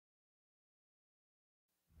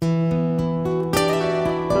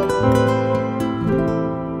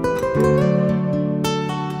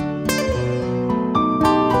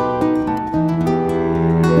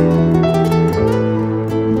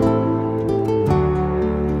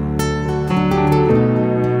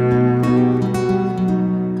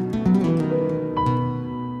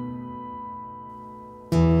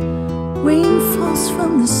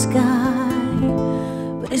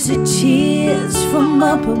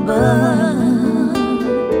up above,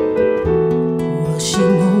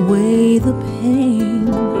 washing away the pain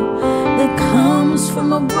that comes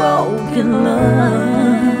from a broken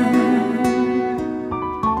love.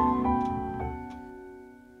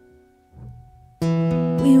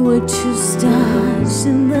 We were two stars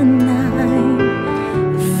in the night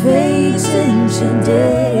that fades into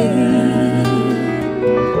day.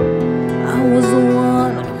 I was the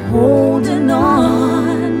one holding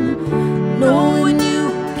on, knowing you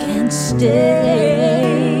can't stay.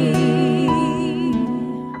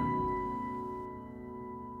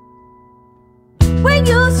 When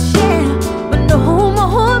you share, but no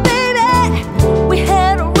more, baby. We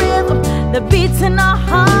had a rhythm that beats in our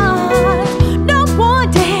hearts. No more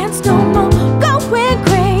dance, no more going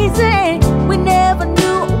crazy. We never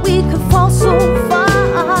knew we could fall so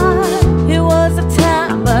far. It was a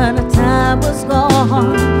time, but the time was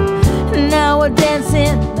gone. Now we're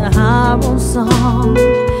dancing our own song.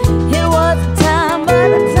 It was a time, but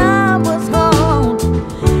the time was gone.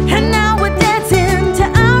 And now we're dancing to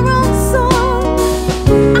our own song.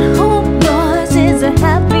 I hope yours is a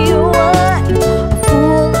happy one,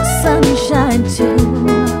 full of sunshine too.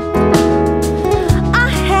 I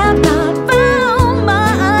have not found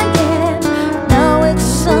mine yet. Now it's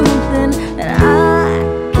something that I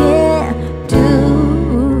can't do.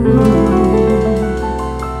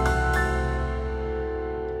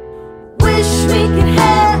 Wish we could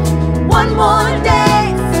have one more day,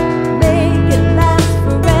 make it last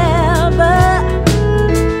forever.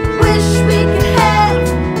 Wish we could have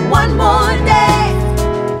one more day,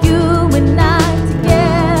 you and I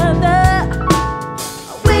together.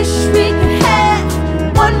 Wish we could have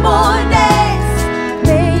one more day,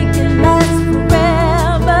 make it last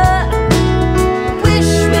forever.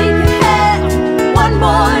 Wish we could have one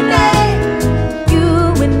more day, you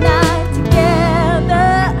and I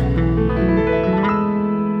together.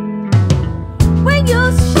 When you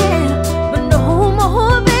share, but no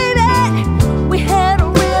more, baby. We had a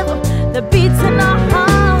rhythm that beats in our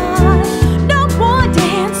hearts. No more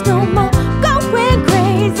dance, no more going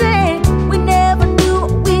crazy. We never knew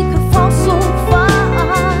we could fall so far.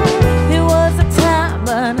 It was a time,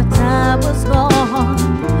 but the time was gone.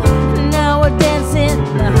 Now we're dancing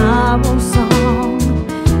our own song.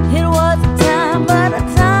 It was a time, but the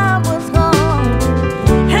time was gone.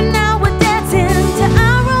 And now we're dancing to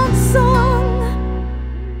our own song.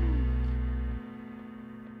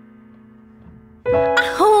 I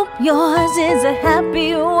hope yours is a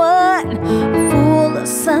happy one, full of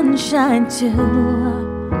sunshine too.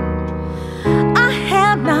 I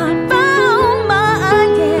have not found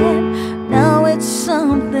mine yet. Now it's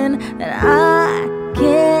something that I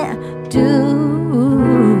can't do.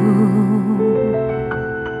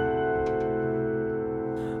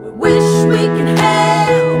 Wish we could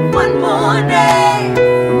have one more day,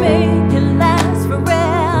 make it last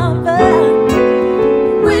forever.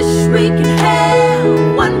 Wish we could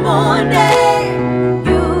have one more day,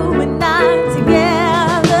 you and I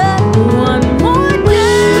together. One more day.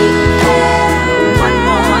 Wish we could have one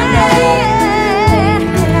more day,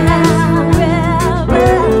 make it last forever.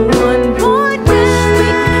 One more day. Wish we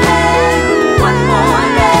could have one more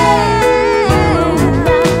day, you and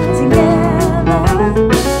I together.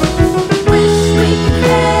 Wish we could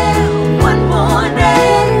have one more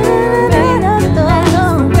day, make it last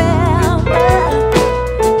forever.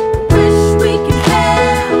 Wish we could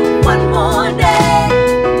have one more day.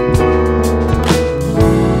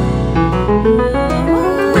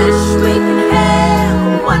 Wish we could have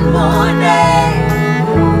one more day.